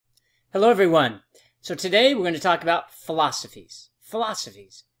Hello, everyone. So today we're going to talk about philosophies.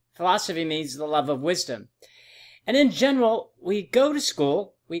 Philosophies. Philosophy means the love of wisdom. And in general, we go to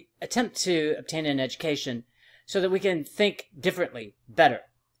school, we attempt to obtain an education so that we can think differently, better.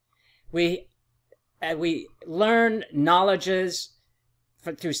 We learn knowledges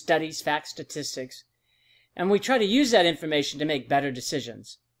through studies, facts, statistics, and we try to use that information to make better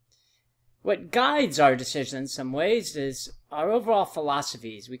decisions. What guides our decisions in some ways is our overall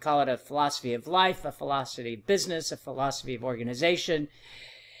philosophies. We call it a philosophy of life, a philosophy of business, a philosophy of organization.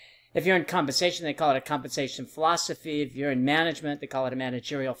 If you're in compensation, they call it a compensation philosophy. If you're in management, they call it a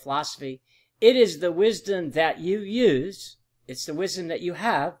managerial philosophy. It is the wisdom that you use, it's the wisdom that you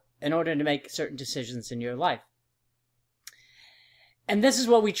have in order to make certain decisions in your life. And this is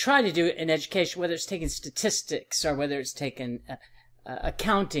what we try to do in education, whether it's taking statistics or whether it's taking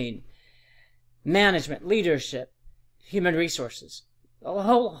accounting, management, leadership, human resources. A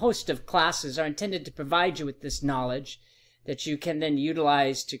whole host of classes are intended to provide you with this knowledge that you can then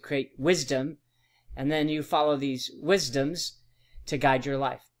utilize to create wisdom, and then you follow these wisdoms to guide your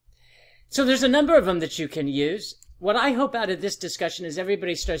life. So there's a number of them that you can use. What I hope out of this discussion is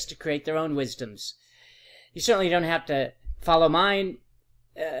everybody starts to create their own wisdoms. You certainly don't have to follow mine.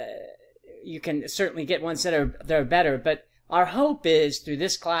 You can certainly get ones that are better, but our hope is through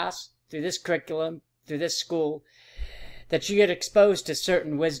this class, through this curriculum, through this school, that you get exposed to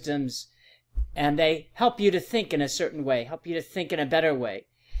certain wisdoms and they help you to think in a certain way, help you to think in a better way,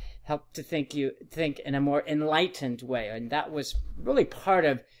 help to think in a more enlightened way. And that was really part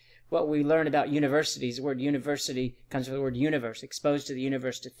of what we learn about universities. The word university comes from the word universe, exposed to the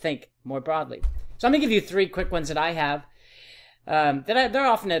universe to think more broadly. So I'm going to give you three quick ones that I have. They're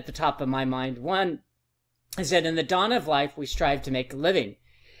often at the top of my mind. One is that in the dawn of life, we strive to make a living.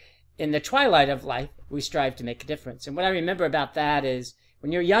 In the twilight of life, we strive to make a difference. And what I remember about that is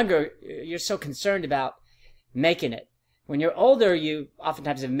when you're younger, you're so concerned about making it. When you're older, you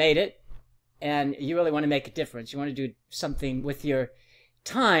oftentimes have made it, and you really want to make a difference. You want to do something with your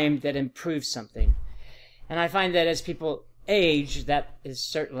time that improves something. And I find that as people age, that is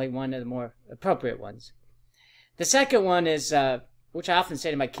certainly one of the more appropriate ones. The second one is, which I often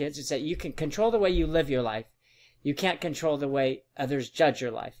say to my kids, is that you can control the way you live your life. You can't control the way others judge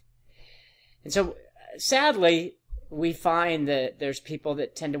your life. And so, sadly, we find that there's people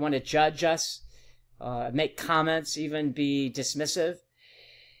that tend to want to judge us, make comments, even be dismissive.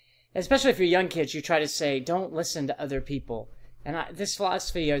 Especially if you're young kids, you try to say, don't listen to other people. And this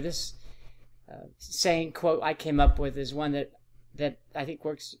philosophy, or this saying, quote, I came up with is one that I think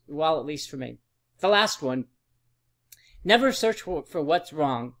works well, at least for me. The last one, never search for what's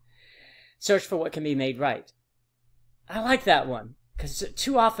wrong, search for what can be made right. I like that one. Because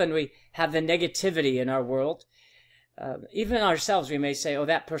too often we have the negativity in our world. Even ourselves, we may say, oh,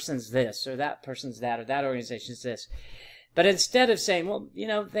 that person's this, or that person's that, or that organization's this. But instead of saying, well, you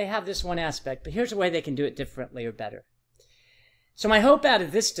know, they have this one aspect, but here's a way they can do it differently or better. So my hope out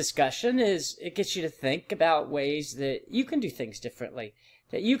of this discussion is it gets you to think about ways that you can do things differently,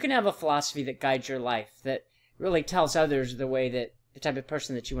 that you can have a philosophy that guides your life, that really tells others the type of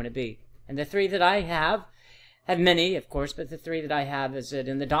person that you want to be. And the three that I have many, of course, but the three that I have is that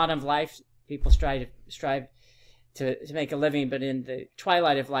in the dawn of life, people strive to make a living, but in the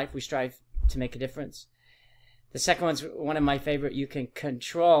twilight of life, we strive to make a difference. The second one's one of my favorite. You can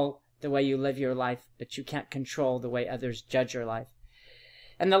control the way you live your life, but you can't control the way others judge your life.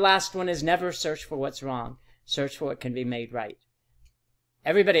 And the last one is never search for what's wrong. Search for what can be made right.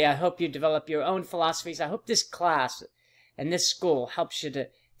 Everybody, I hope you develop your own philosophies. I hope this class and this school helps you to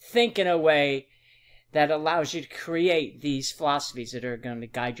think in a way that allows you to create these philosophies that are going to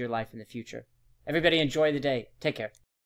guide your life in the future. Everybody enjoy the day. Take care.